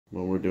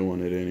But we're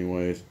doing it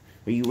anyways.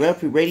 Are you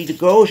ready to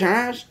go,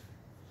 Josh?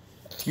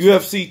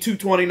 UFC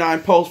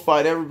 229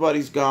 post-fight.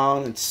 Everybody's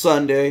gone. It's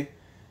Sunday.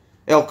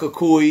 El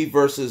Kakui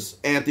versus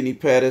Anthony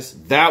Pettis.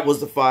 That was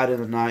the fight of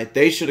the night.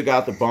 They should have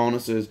got the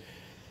bonuses.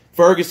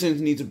 Ferguson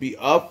needs to be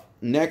up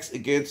next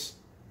against...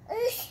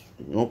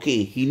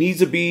 Okay, he needs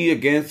to be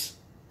against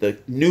the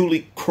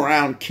newly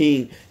crowned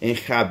king and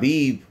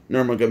Khabib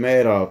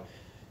Nurmagomedov.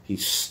 He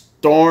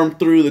stormed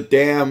through the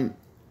dam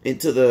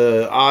into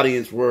the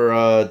audience where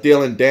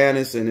Dylan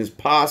Dennis and his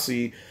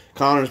posse,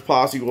 Connor's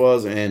posse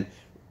was, and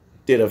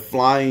did a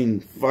flying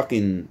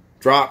fucking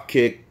drop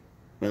kick,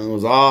 and it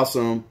was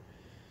awesome.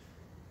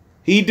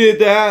 He did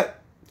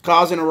that,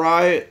 causing a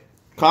riot.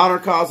 Connor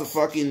caused a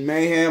fucking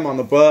mayhem on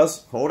the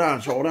bus. Hold on,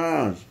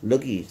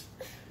 lookies.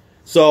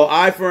 So,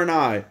 eye for an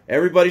eye.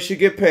 Everybody should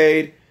get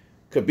paid.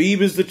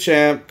 Khabib is the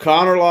champ.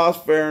 Connor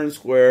lost fair and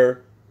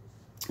square.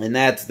 And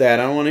that's that.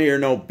 I don't want to hear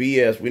no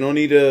BS. We don't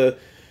need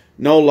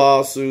no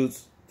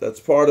lawsuits. That's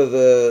part of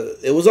the...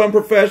 It was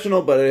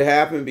unprofessional, but it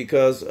happened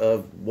because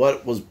of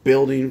what was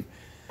building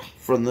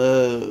from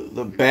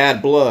the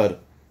bad blood.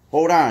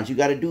 Hold on. You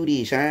got to do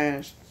this,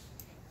 huh?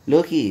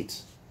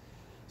 Lookies.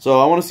 So,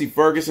 I want to see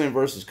Ferguson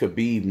versus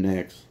Khabib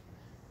next.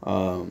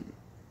 And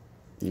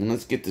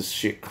let's get this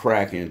shit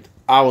cracking.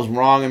 I was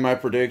wrong in my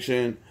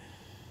prediction.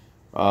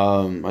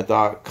 I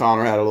thought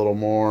Conor had a little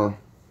more,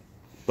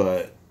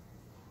 but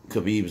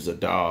Khabib's a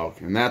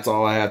dog. And that's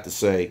all I have to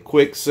say.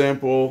 Quick,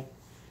 simple.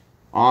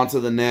 On to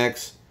the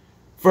next.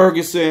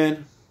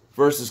 Ferguson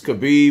versus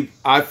Khabib.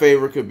 I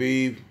favor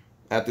Khabib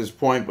at this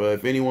point, but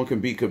if anyone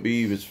can beat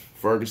Khabib, it's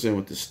Ferguson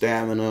with the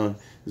stamina,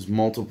 his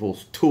multiple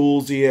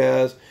tools he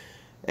has,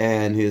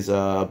 and his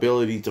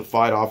ability to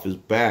fight off his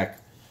back.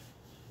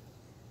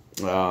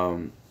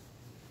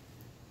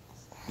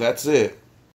 That's it.